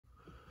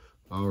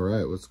All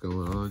right, what's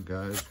going on,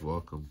 guys?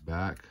 Welcome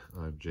back.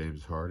 I'm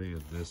James Hardy,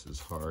 and this is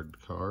Hard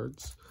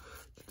Cards.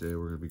 Today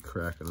we're going to be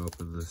cracking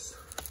open this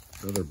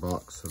another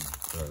box of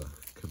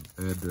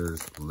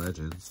Commanders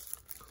Legends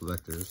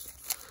Collector's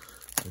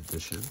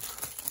Edition.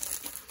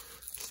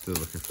 Still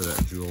looking for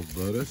that jeweled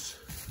Lotus.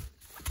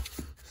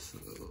 So,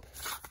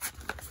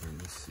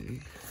 let's see.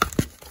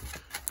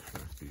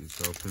 Crack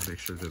these open. Make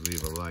sure to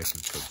leave a like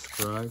and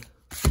subscribe.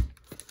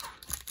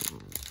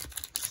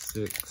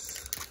 6,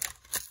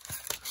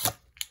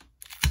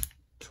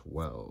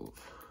 12.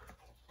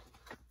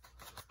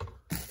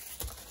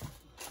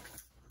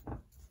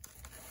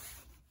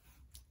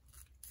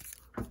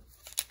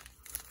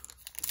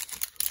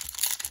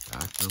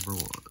 Pack number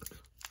 1.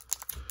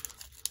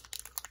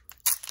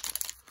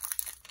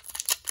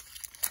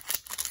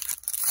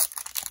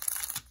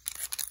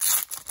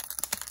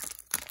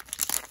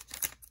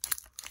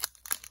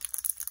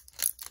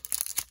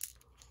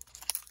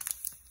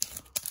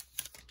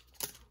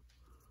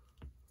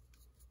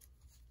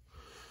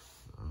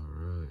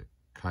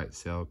 Kite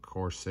Sail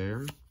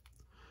Corsair,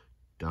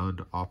 Dun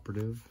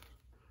Operative,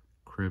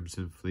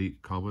 Crimson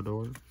Fleet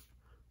Commodore,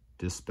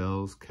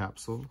 Dispels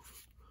Capsule,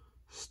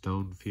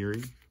 Stone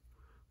Fury,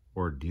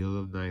 Ordeal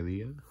of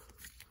Nylea,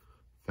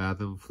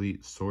 Fathom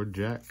Fleet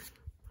Swordjack,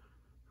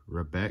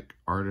 Rebek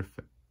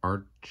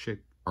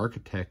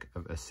Architect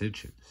of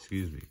Ascension,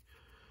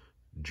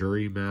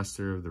 Jury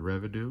Master of the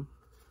Revenue,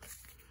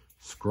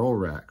 Scroll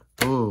Rack,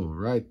 boom,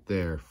 right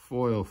there,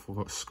 foil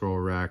Scroll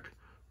Rack,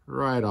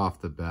 right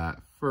off the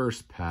bat.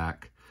 First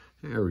pack.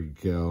 There we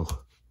go.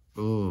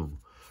 Boom.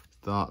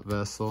 Thought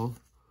Vessel.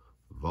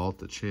 Vault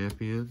of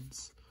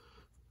Champions.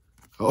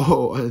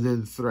 Oh, and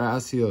then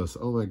Thrasios.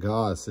 Oh my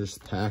gosh. This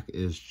pack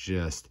is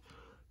just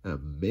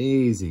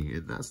amazing.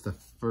 And that's the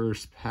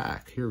first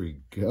pack. Here we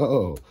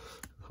go.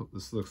 Hope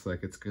this looks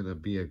like it's going to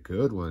be a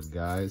good one,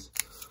 guys.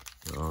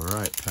 All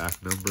right.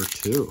 Pack number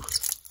 2.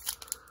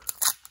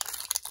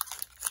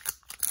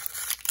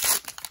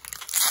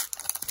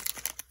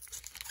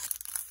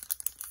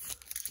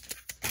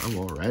 I'm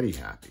already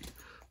happy.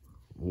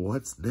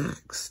 What's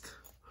next?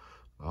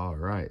 All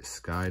right,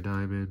 Sky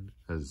Diamond,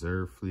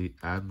 Azure Fleet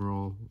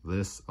Admiral,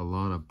 Lys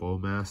Alana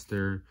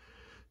Bowmaster,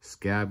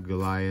 Scab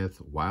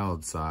Goliath,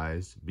 Wild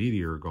Size,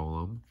 Meteor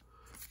Golem,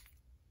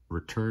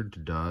 Return to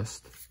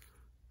Dust,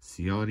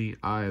 Siani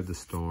Eye of the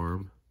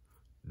Storm,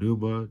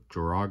 Numa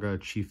Joraga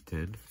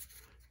Chieftain,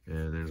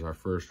 and there's our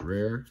first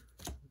rare,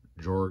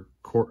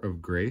 Court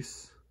of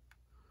Grace,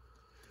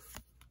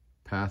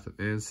 Path of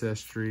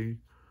Ancestry,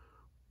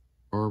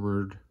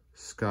 Armored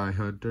Sky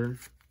Hunter,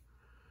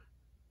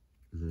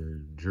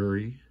 the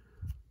Jury,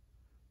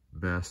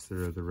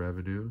 Master of the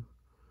Revenue,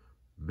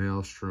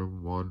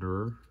 Maelstrom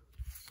Wanderer,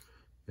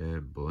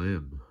 and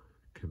Blim,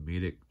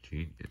 Comedic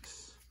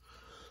Genius.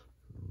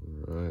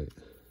 All right.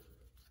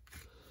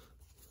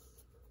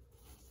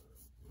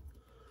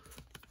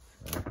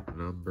 Pack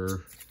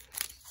number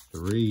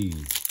 3.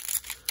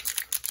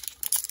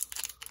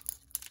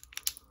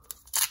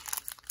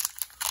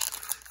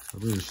 I'm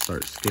going to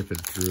start skipping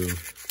through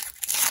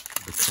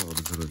the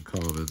commons and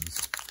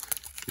uncommons,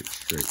 get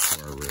straight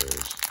to our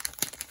rares.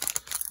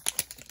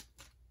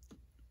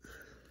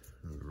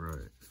 All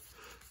right.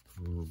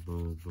 Boom,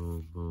 boom,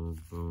 boom, boom,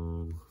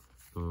 boom,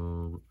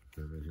 boom.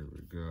 And here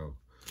we go.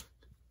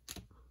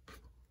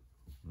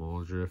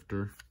 Mole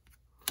Drifter,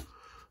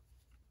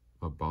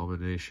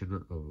 Abomination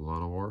of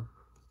Llanowar,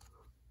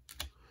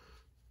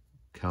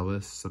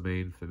 Kellis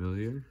Samain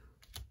Familiar,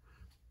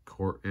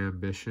 Court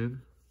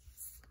Ambition,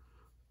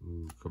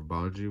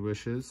 Kabanji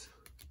Wishes,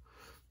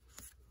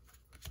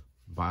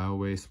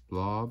 Biowaste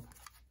Blob,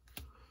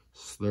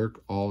 Slurk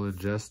All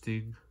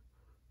Ingesting,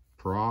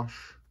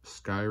 Prosh,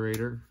 Sky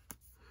Raider,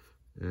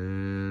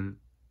 and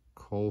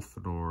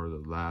Kolfanor,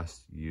 the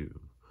Last U.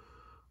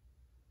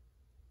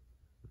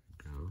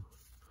 There we go.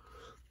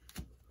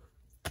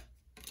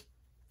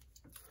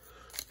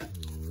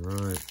 All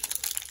right.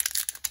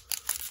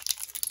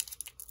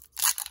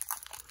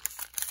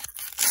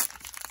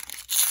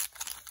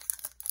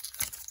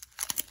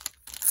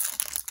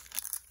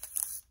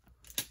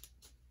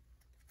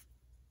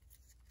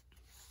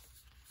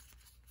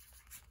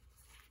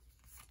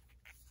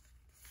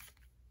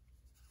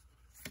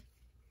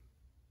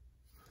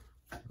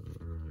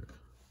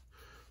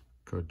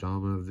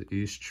 Kodama of the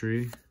East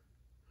Tree,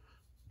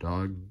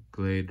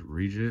 Dogglade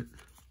Regent,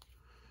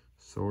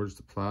 Swords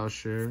to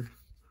Plowshare,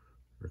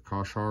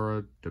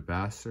 Rakashara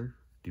Debaser,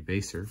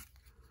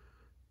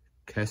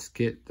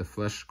 Keskit the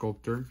Flesh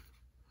Sculptor,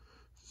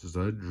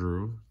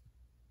 Zudru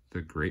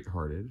the Great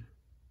Hearted,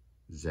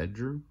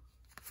 Zedru,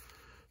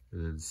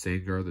 and then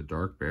Sangar the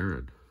Dark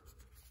Baron.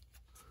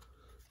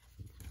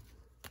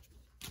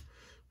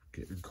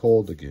 Getting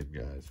cold again,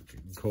 guys. We're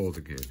getting cold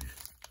again.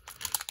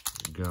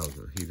 There we go.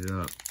 Gonna heat it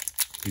up.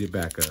 Heat it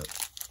back up.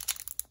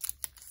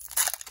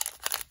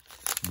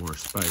 More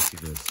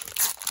spiciness,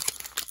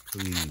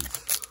 please.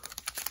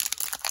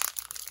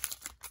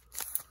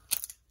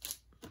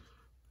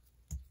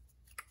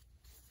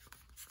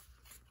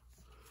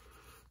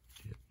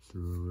 Get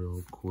through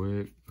real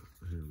quick.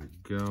 Here we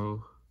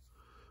go.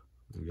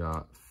 We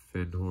got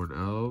Finhorn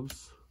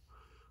Elves,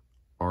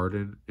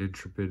 Arden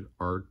Intrepid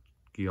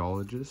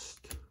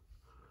Archaeologist,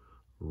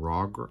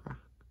 Ragra,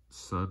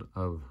 Son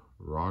of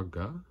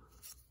Raga,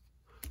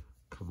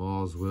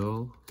 Kamal's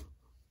Will,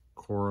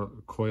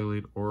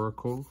 Coiling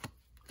Oracle,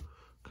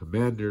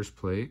 Commander's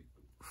Plate,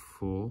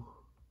 full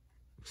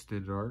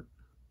extended art.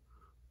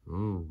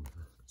 Oh,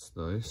 that's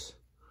nice.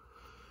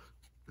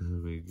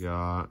 And we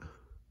got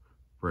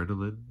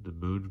Brenolin, the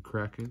Moon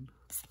Kraken,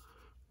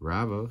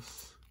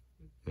 Ravos,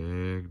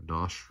 and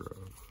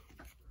Nostro.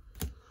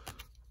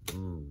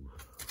 Ooh,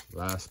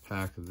 last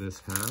pack of this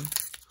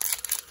half.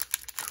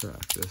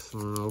 Crack this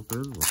one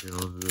open. We'll get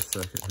on to the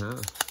second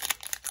half.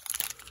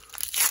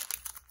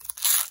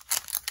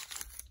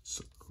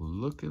 It's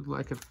looking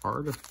like an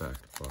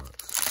artifact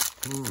box.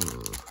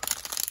 Ooh.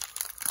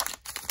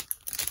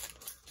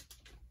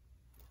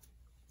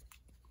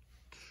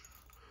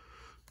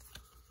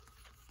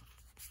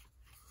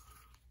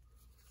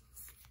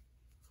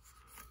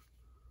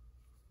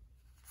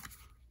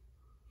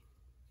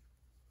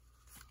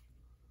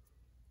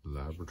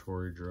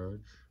 Laboratory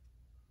Drudge,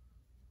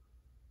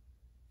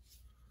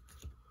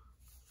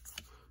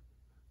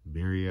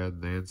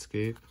 Myriad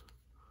Landscape,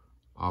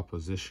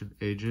 Opposition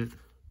Agent,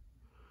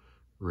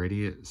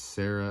 Radiant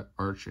Sarah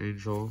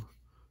Archangel,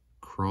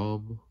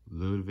 Chrome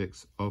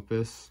Ludwig's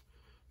Opus,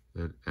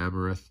 and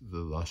Amareth the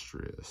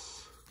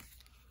Lustrous.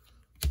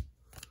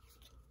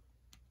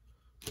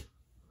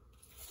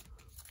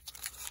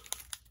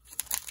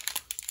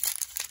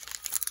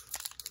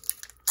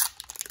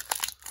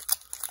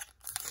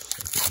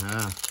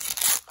 Half.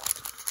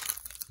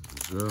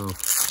 There we go.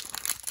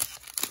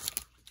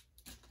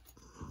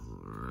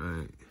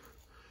 Alright.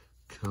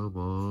 Come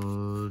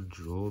on,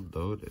 Jewel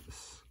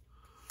Lotus.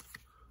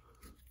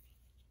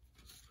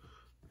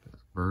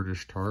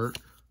 Burnished Heart,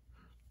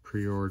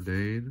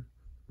 Preordain,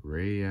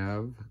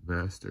 Rayav,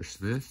 Master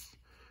Smith,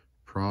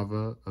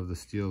 Prava of the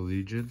Steel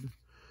Legion,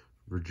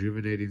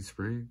 Rejuvenating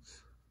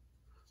Springs.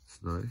 It's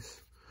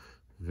nice.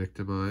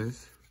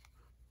 Victimize,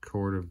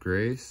 Court of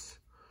Grace,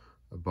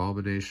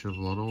 Abomination of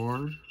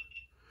Lunawar,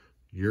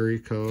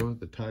 Yuriko,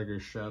 the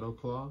Tiger's Shadow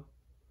Claw,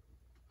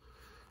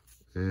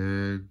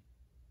 and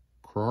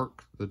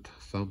Krark the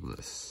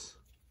Thumbless.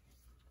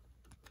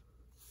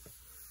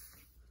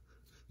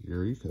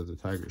 Yuriko, the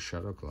Tiger's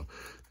Shadow Claw.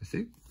 I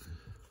think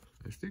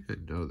I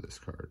know this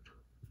card.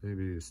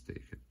 Maybe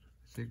mistaken.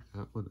 I think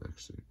that one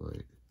actually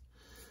might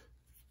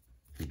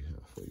be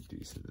halfway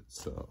decent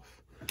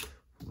itself.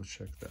 We'll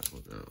check that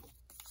one out.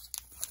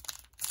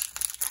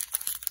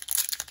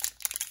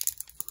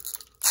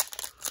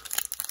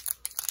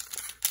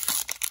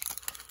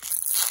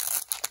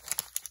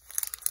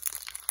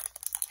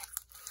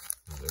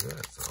 Look at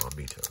that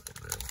zombie token,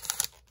 man.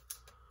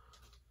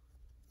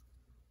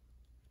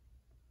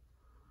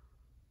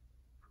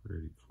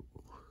 Pretty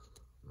cool.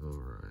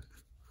 Alright.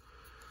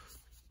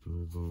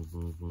 Boom, boom,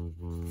 boom, boom,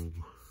 boom.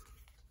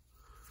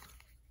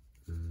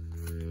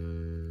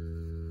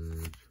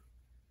 And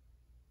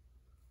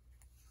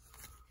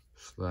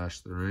slash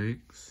the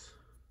ranks.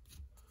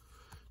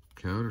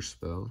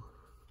 Counterspell.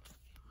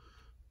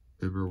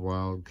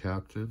 Emberwild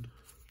Captain.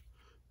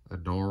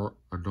 Anara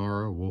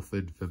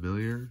Wolfid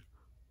Familiar.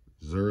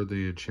 Zur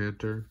the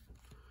Enchanter,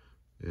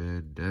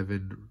 and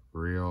Nevin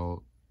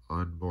Real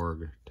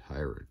Urborg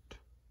Tyrant.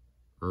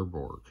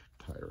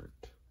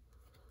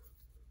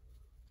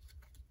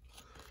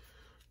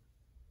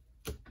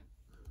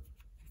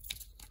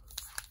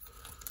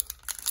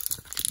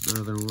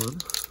 Another one.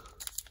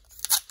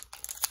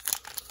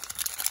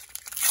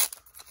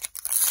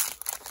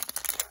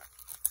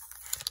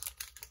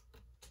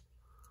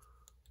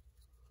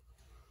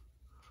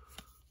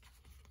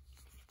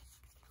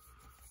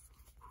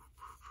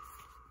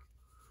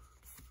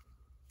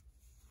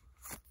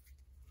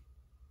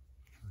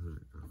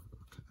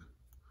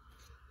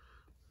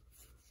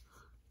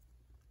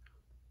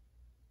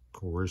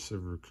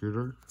 Coercive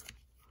Recruiter,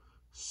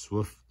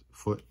 Swift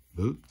Foot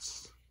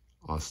Boots,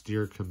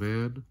 Austere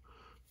Command,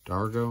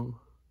 Dargo,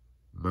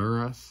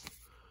 Murath,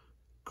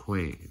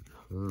 Quain.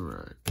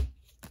 Alright.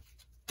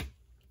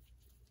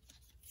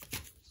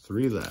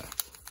 3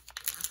 left.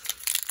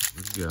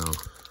 Here we go.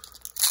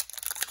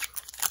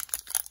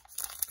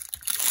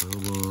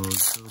 Come on,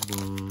 come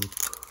on.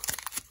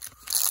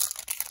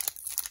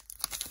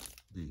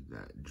 Need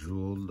that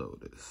Jewel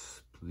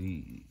Lotus,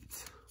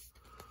 please.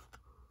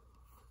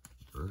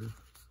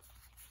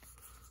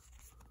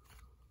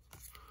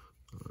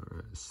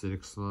 Alright,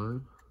 Acidic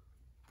Slime,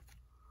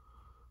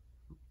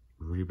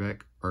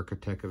 Rebec,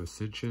 Architect of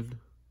Ascension,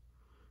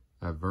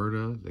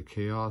 Averna, the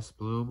Chaos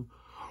Bloom.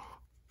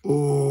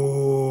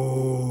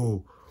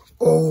 Oh,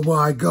 oh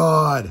my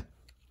God.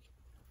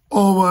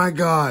 Oh my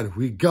God,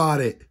 we got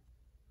it.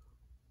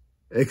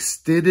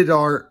 Extended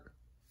art,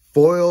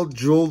 foiled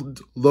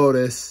jeweled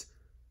lotus.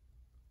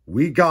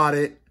 We got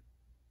it.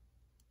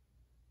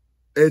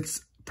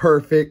 It's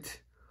perfect.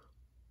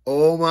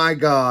 Oh my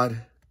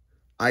God.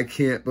 I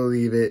can't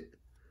believe it.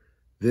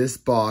 This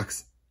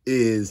box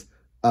is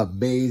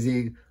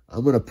amazing.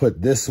 I'm going to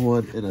put this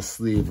one in a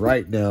sleeve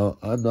right now.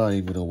 I'm not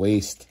even going to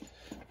waste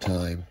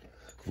time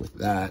with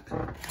that.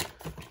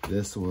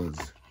 This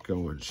one's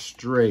going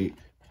straight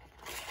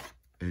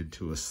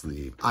into a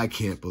sleeve. I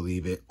can't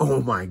believe it.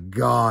 Oh my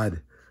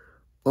God.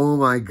 Oh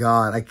my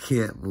God. I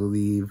can't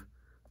believe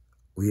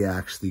we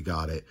actually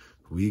got it.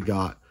 We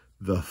got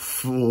the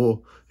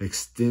full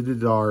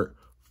extended art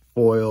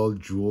foil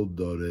jeweled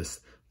Lotus,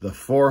 the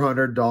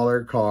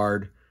 $400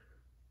 card.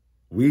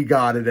 We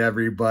got it,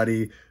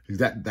 everybody.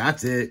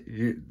 That's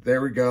it.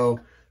 There we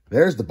go.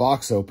 There's the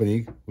box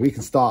opening. We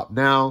can stop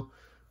now.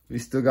 We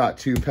still got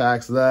 2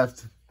 packs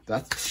left.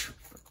 That's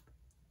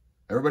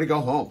everybody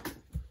go home.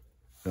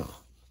 No,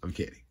 I'm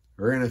kidding.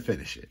 We're gonna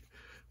finish it.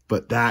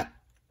 But that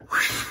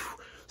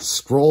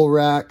scroll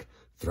rack,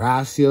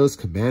 Thrasios,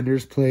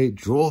 Commander's Plate,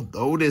 jeweled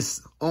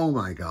Lotus. Oh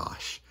my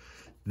gosh.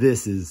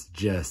 This is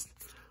just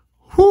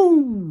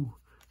whoo!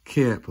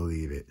 Can't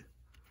believe it.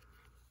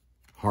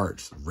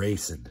 Hearts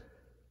racing.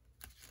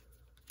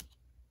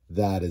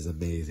 That is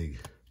amazing.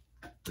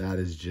 That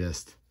is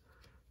just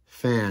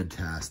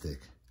fantastic.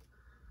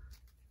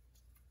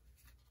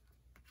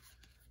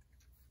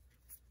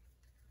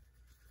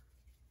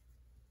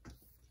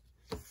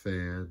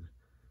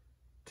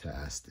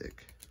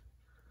 Fantastic.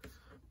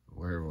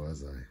 Where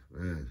was I?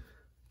 Man.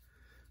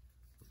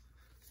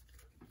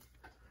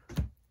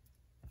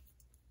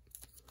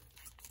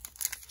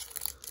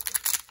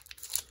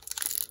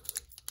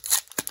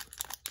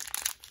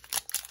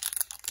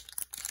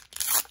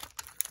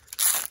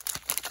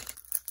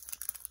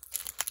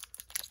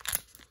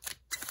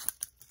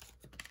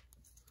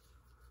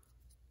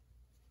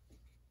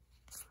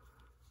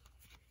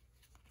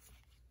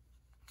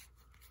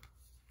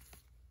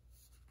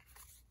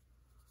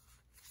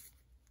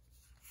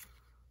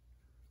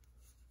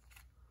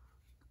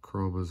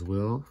 Chroma's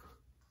Will.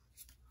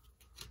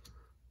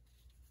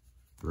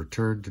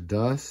 Return to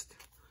Dust.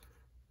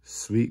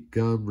 Sweet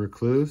Gum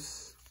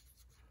Recluse.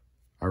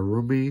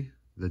 Arumi,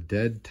 the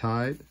Dead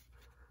Tide.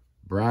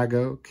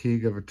 Brago,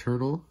 King of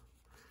Eternal.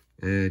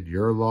 And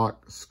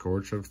Yurlok,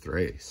 Scorch of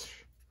Thrace.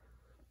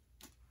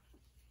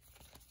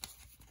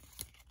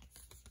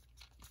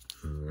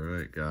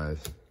 Alright,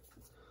 guys.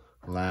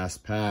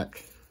 Last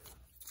pack.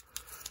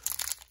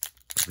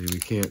 I mean, we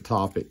can't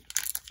top it,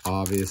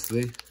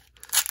 obviously.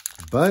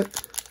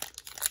 But,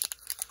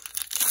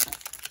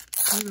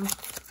 you know,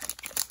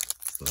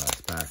 it's the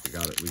last pack.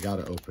 We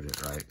gotta open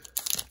it, right?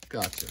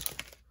 Gotcha.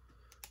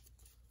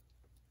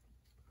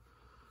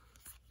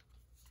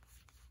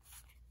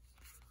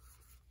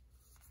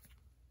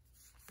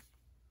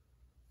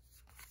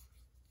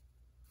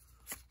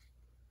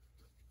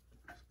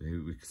 Maybe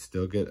we could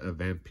still get a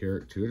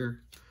Vampiric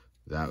Tutor.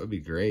 That would be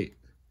great.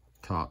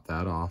 Top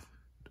that off.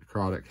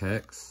 Necrotic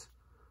Hex.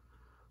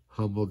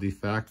 Humble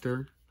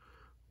Defactor.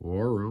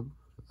 War Room.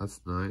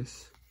 That's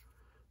nice.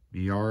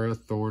 Miara,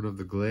 Thorn of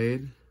the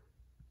Glade.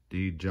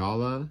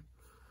 Dijala.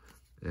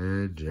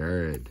 And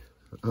Jared.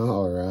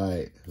 All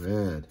right,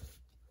 man.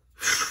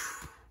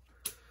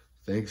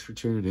 Thanks for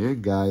tuning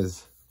in,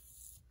 guys.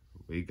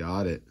 We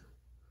got it.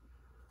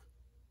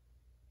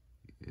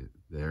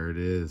 There it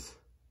is.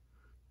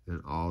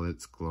 In all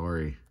its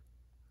glory.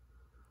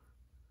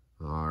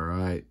 All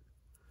right.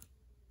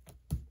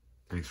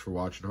 Thanks for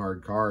watching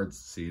Hard Cards.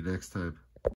 See you next time.